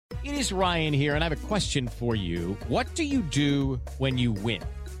It is Ryan here, and I have a question for you. What do you do when you win?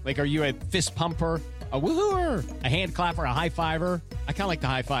 Like, are you a fist pumper, a woo-hooer, a hand clapper, a high fiver? I kind of like the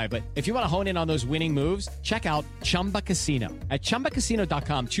high five, but if you want to hone in on those winning moves, check out Chumba Casino. At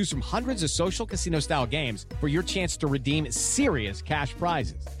ChumbaCasino.com, choose from hundreds of social casino-style games for your chance to redeem serious cash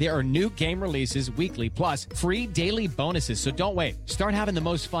prizes. There are new game releases weekly, plus free daily bonuses. So don't wait. Start having the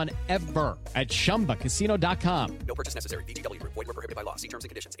most fun ever at ChumbaCasino.com. No purchase necessary. VGW Group. Void where prohibited by law. See terms and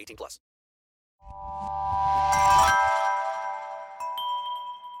conditions. 18+.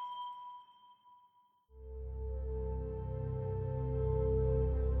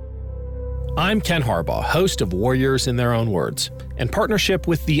 I'm Ken Harbaugh, host of Warriors in Their Own Words. In partnership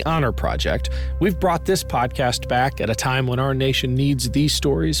with the Honor Project, we've brought this podcast back at a time when our nation needs these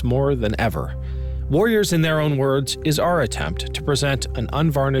stories more than ever. Warriors in Their Own Words is our attempt to present an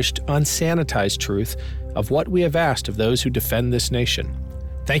unvarnished, unsanitized truth of what we have asked of those who defend this nation.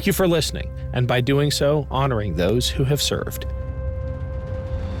 Thank you for listening, and by doing so, honoring those who have served.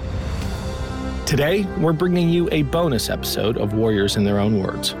 Today, we're bringing you a bonus episode of Warriors in Their Own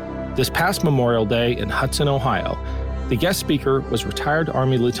Words. This past Memorial Day in Hudson, Ohio, the guest speaker was retired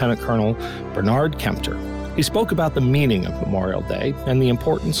Army Lieutenant Colonel Bernard Kempter. He spoke about the meaning of Memorial Day and the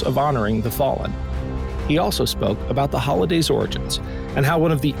importance of honoring the fallen. He also spoke about the holiday's origins and how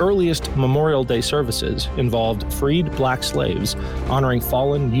one of the earliest Memorial Day services involved freed black slaves honoring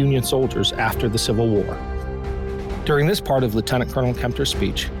fallen Union soldiers after the Civil War. During this part of Lieutenant Colonel Kempter's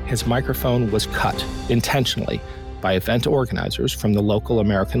speech, his microphone was cut intentionally by event organizers from the local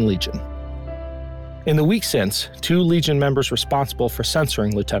American Legion. In the week since, 2 Legion members responsible for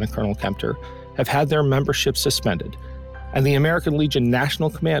censoring Lieutenant Colonel Kempter have had their membership suspended, and the American Legion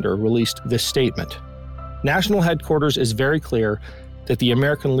National Commander released this statement. National headquarters is very clear that the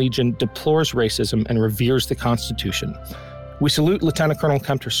American Legion deplores racism and reveres the Constitution. We salute Lieutenant Colonel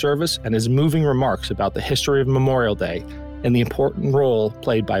Kempter's service and his moving remarks about the history of Memorial Day and the important role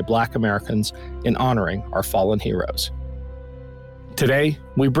played by Black Americans in honoring our fallen heroes. Today,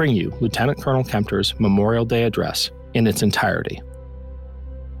 we bring you Lieutenant Colonel Kempter's Memorial Day address in its entirety.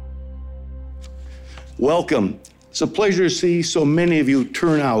 Welcome. It's a pleasure to see so many of you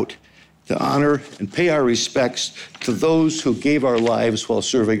turn out to honor and pay our respects to those who gave our lives while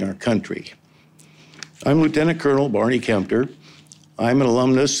serving our country. I'm Lieutenant Colonel Barney Kempter. I'm an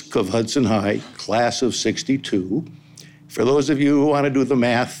alumnus of Hudson High, class of '62. For those of you who want to do the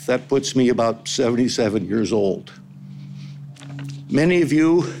math, that puts me about 77 years old. Many of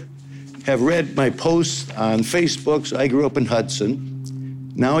you have read my posts on Facebook. So I grew up in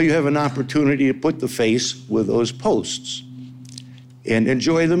Hudson. Now you have an opportunity to put the face with those posts and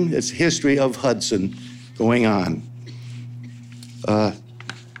enjoy them. It's history of Hudson going on.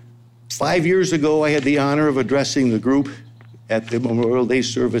 5 years ago, I had the honor of addressing the group at the Memorial Day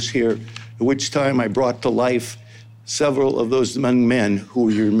service here, at which time I brought to life several of those young men who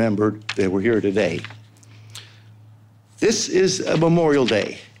you remembered that were here today. This is a Memorial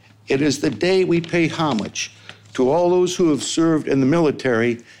Day. It is the day we pay homage to all those who have served in the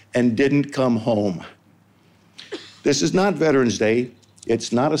military and didn't come home. This is not Veterans Day.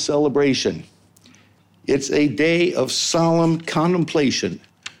 It's not a celebration. It's a day of solemn contemplation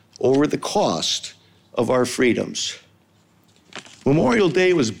over the cost of our freedoms. Memorial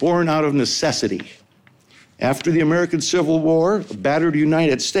Day was born out of necessity. After the American Civil War, a battered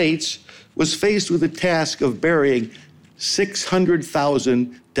United States was faced with the task of burying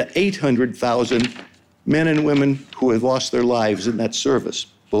 600,000 to 800,000 men and women who had lost their lives in that service,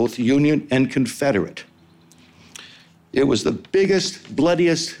 both Union and Confederate. It was the biggest,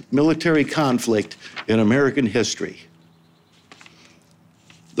 bloodiest military conflict in American history.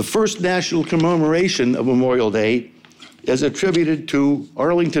 The first national commemoration of Memorial Day is attributed to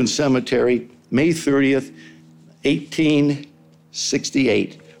Arlington Cemetery, May 30th,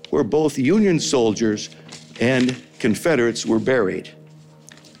 1868, where both Union soldiers and Confederates were buried.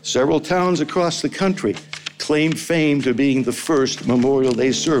 Several towns across the country claim fame to being the first Memorial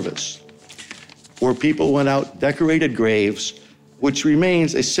Day service, where people went out, decorated graves, which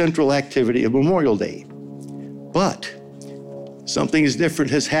remains a central activity of Memorial Day. But something different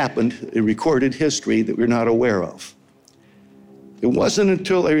has happened in recorded history that we're not aware of. It wasn't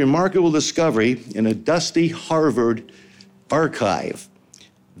until a remarkable discovery in a dusty Harvard archive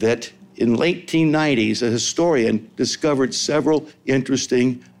that in late 1890s, a historian discovered several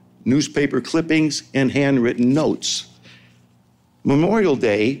interesting newspaper clippings and handwritten notes. Memorial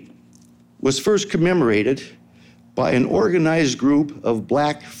Day was first commemorated by an organized group of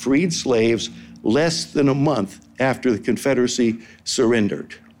Black freed slaves less than a month after the Confederacy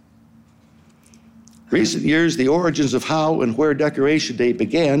surrendered. Recent years, the origins of how and where Decoration Day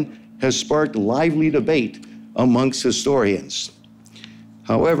began has sparked lively debate amongst historians.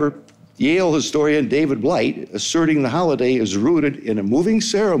 However, Yale historian David Blight, asserting the holiday is rooted in a moving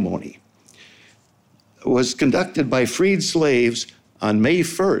ceremony, was conducted by freed slaves on May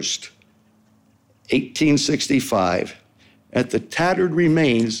 1st, 1865, at the tattered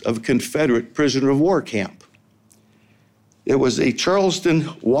remains of a Confederate prisoner of war camp. It was a Charleston,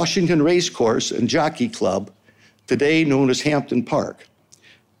 Washington racecourse and jockey club, today known as Hampton Park.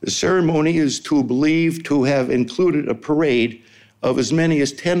 The ceremony is believed to have included a parade of as many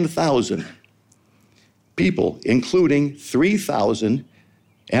as 10,000 people, including 3,000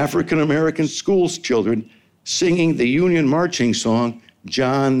 African-American school children singing the Union marching song,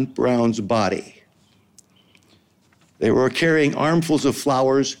 John Brown's Body. They were carrying armfuls of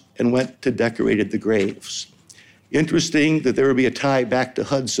flowers and went to decorate the graves. Interesting that there would be a tie back to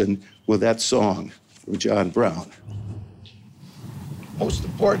Hudson with that song from John Brown. Most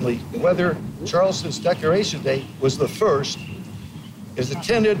importantly, whether Charleston's Decoration Day was the first is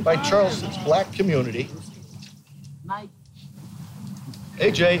attended by Charleston's Black community. Mike.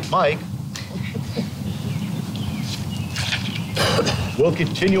 Hey, Jay, Mike. We'll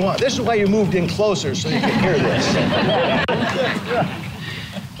continue on. This is why you moved in closer, so you can hear this.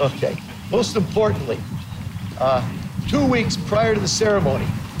 Okay. Most importantly, 2 weeks prior to the ceremony,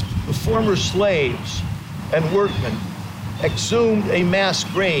 the former slaves and workmen exhumed a mass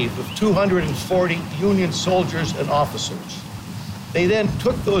grave of 240 Union soldiers and officers. They then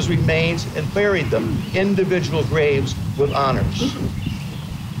took those remains and buried them in individual graves with honors.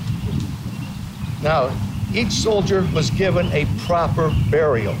 Now, each soldier was given a proper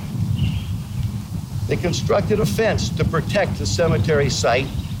burial. They constructed a fence to protect the cemetery site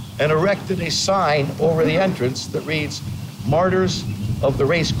and erected a sign over the entrance that reads, Martyrs of the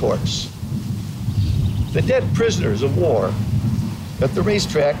Racecourse. The dead prisoners of war at the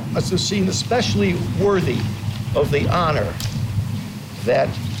racetrack must have seemed especially worthy of the honor that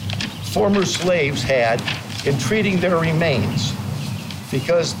former slaves had in treating their remains,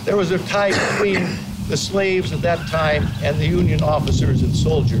 because there was a tie between the slaves at that time and the Union officers and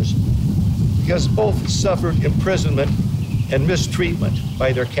soldiers, because both suffered imprisonment and mistreatment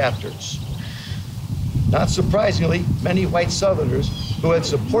by their captors. Not surprisingly, many white Southerners who had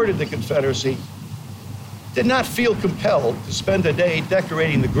supported the Confederacy did not feel compelled to spend a day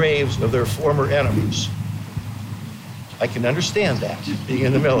decorating the graves of their former enemies. I can understand that, being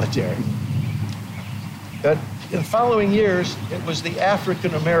in the military. But in following years, it was the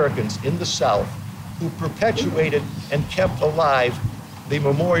African Americans in the South who perpetuated and kept alive the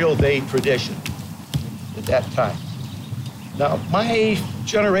Memorial Day tradition at that time. Now, my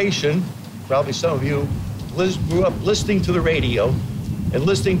generation, probably some of you, grew up listening to the radio and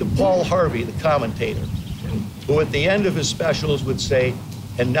listening to Paul Harvey, the commentator, who at the end of his specials would say,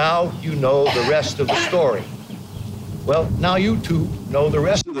 and now you know the rest of the story. Well, now you too know the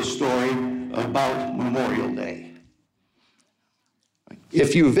rest of the story about Memorial Day.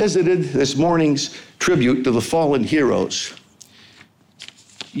 If you visited this morning's tribute to the fallen heroes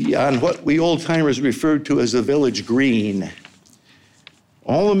on what we old-timers referred to as the village green,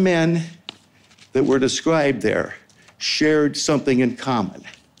 all the men that were described there shared something in common,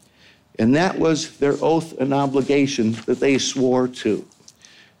 and that was their oath and obligation that they swore to.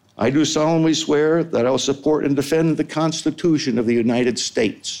 I do solemnly swear that I will support and defend the Constitution of the United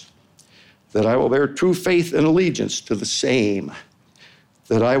States, that I will bear true faith and allegiance to the same,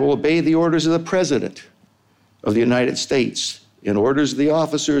 that I will obey the orders of the President of the United States and orders of the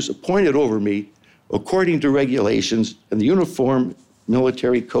officers appointed over me according to regulations and the Uniform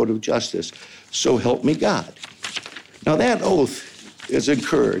Military Code of Justice. So help me God. Now that oath is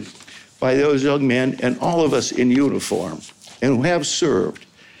incurred by those young men and all of us in uniform and who have served.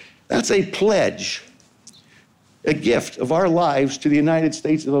 That's a pledge, a gift of our lives to the United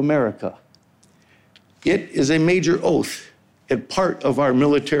States of America. It is a major oath and part of our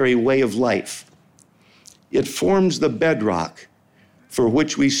military way of life. It forms the bedrock for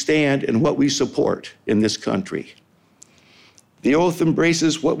which we stand and what we support in this country. The oath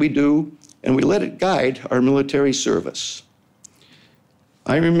embraces what we do, and we let it guide our military service.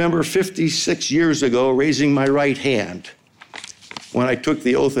 I remember 56 years ago raising my right hand when I took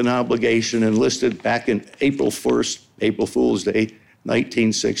the oath and obligation and enlisted back in April 1st, April Fool's Day,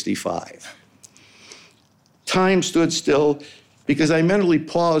 1965. Time stood still because I mentally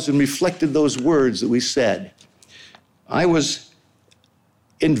paused and reflected those words that we said. I was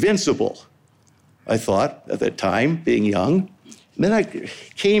invincible, I thought at that time, being young. And then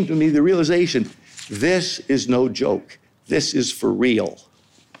came to me the realization, this is no joke. This is for real.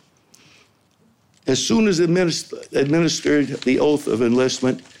 As soon as administered the oath of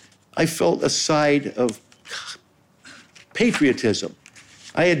enlistment, I felt a side of patriotism.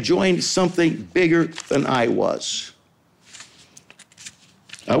 I had joined something bigger than I was.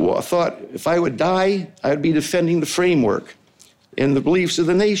 I thought if I would die, I would be defending the framework and the beliefs of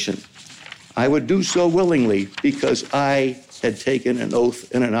the nation. I would do so willingly because I had taken an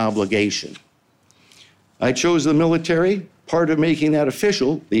oath and an obligation. I chose the military. Part of making that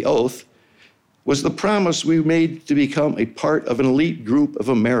official, the oath, was the promise we made to become a part of an elite group of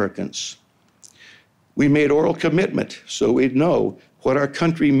Americans. We made oral commitment so we'd know what our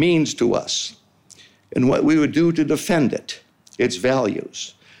country means to us and what we would do to defend it, its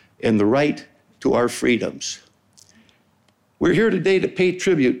values, and the right to our freedoms. We're here today to pay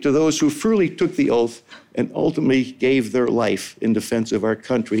tribute to those who freely took the oath and ultimately gave their life in defense of our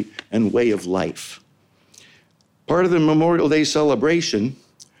country and way of life. Part of the Memorial Day celebration,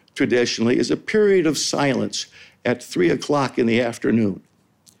 traditionally, is a period of silence at 3 o'clock in the afternoon.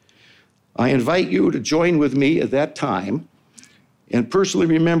 I invite you to join with me at that time and personally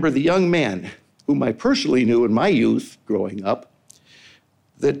remember the young man whom I personally knew in my youth growing up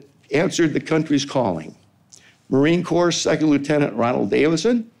that answered the country's calling. Marine Corps Second Lieutenant Ronald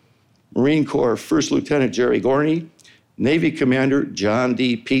Davison, Marine Corps First Lieutenant Jerry Gorney, Navy Commander John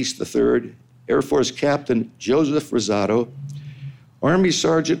D. Peace III, Air Force Captain Joseph Rosado, Army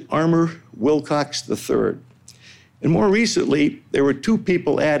Sergeant Armour Wilcox III. And more recently, there were 2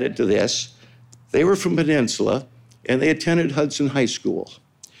 people added to this. They were from Peninsula, and they attended Hudson High School.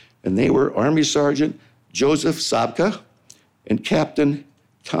 And they were Army Sergeant Joseph Sabka and Captain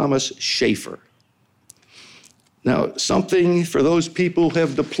Thomas Schaefer. Now, something for those people who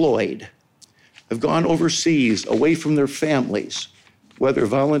have deployed, have gone overseas, away from their families, whether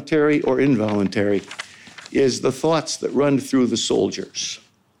voluntary or involuntary, is the thoughts that run through the soldiers.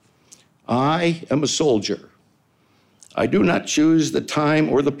 I am a soldier. I do not choose the time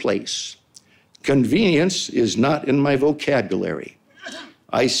or the place. Convenience is not in my vocabulary.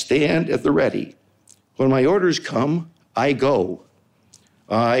 I stand at the ready. When my orders come, I go.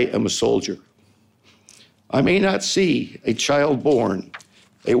 I am a soldier. I may not see a child born,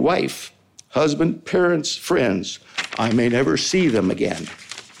 a wife, husband, parents, friends. I may never see them again.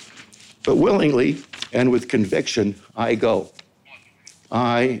 But willingly and with conviction, I go.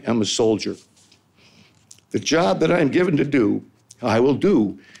 I am a soldier. The job that I'm given to do, I will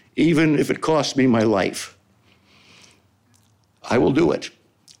do, even if it costs me my life. I will do it.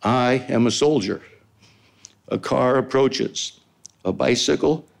 I am a soldier. A car approaches, a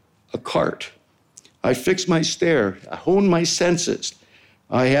bicycle, a cart. I fix my stare, I hone my senses.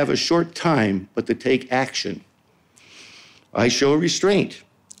 I have a short time, but to take action. I show restraint.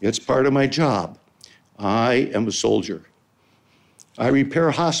 It's part of my job. I am a soldier. I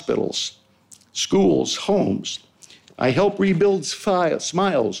repair hospitals, schools, homes. I help rebuild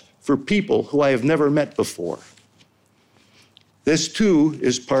smiles for people who I have never met before. This, too,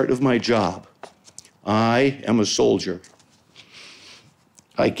 is part of my job. I am a soldier.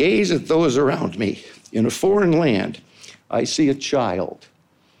 I gaze at those around me. In a foreign land, I see a child,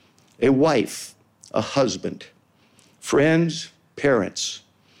 a wife, a husband, friends, parents.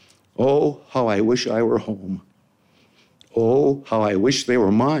 Oh, how I wish I were home. Oh, how I wish they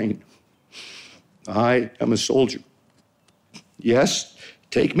were mine. I am a soldier. Yes,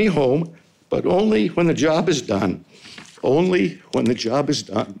 take me home, but only when the job is done. Only when the job is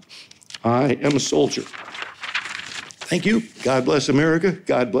done. I am a soldier. Thank you. God bless America.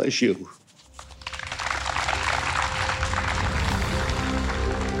 God bless you.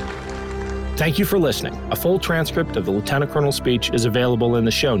 Thank you for listening. A full transcript of the Lieutenant Colonel's speech is available in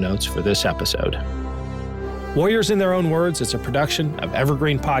the show notes for this episode. Warriors in Their Own Words is a production of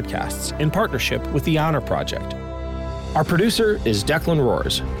Evergreen Podcasts in partnership with the Honor Project. Our producer is Declan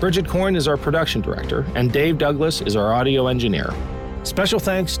Roars, Bridget Coyne is our production director, and Dave Douglas is our audio engineer. Special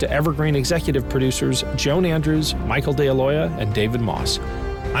thanks to Evergreen executive producers Joan Andrews, Michael DeAloia, and David Moss.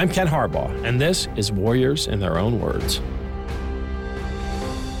 I'm Ken Harbaugh, and this is Warriors in Their Own Words.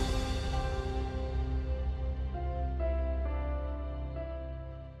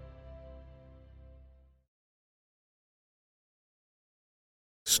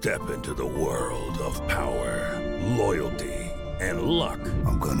 Step into the world of power, loyalty, and luck.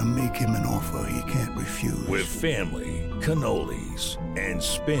 I'm gonna make him an offer he can't refuse. With family, cannolis, and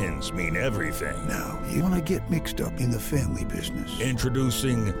spins mean everything. Now, you wanna get mixed up in the family business.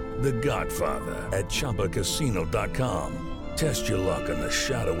 Introducing The Godfather at ChumbaCasino.com. Test your luck in the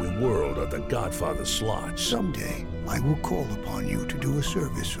shadowy world of The Godfather slot. Someday, I will call upon you to do a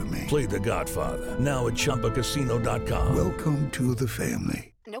service for me. Play The Godfather, now at ChumbaCasino.com. Welcome to the family.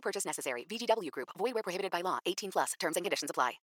 No No purchase necessary. VGW Group. Void where prohibited by law. 18+. Terms and conditions apply.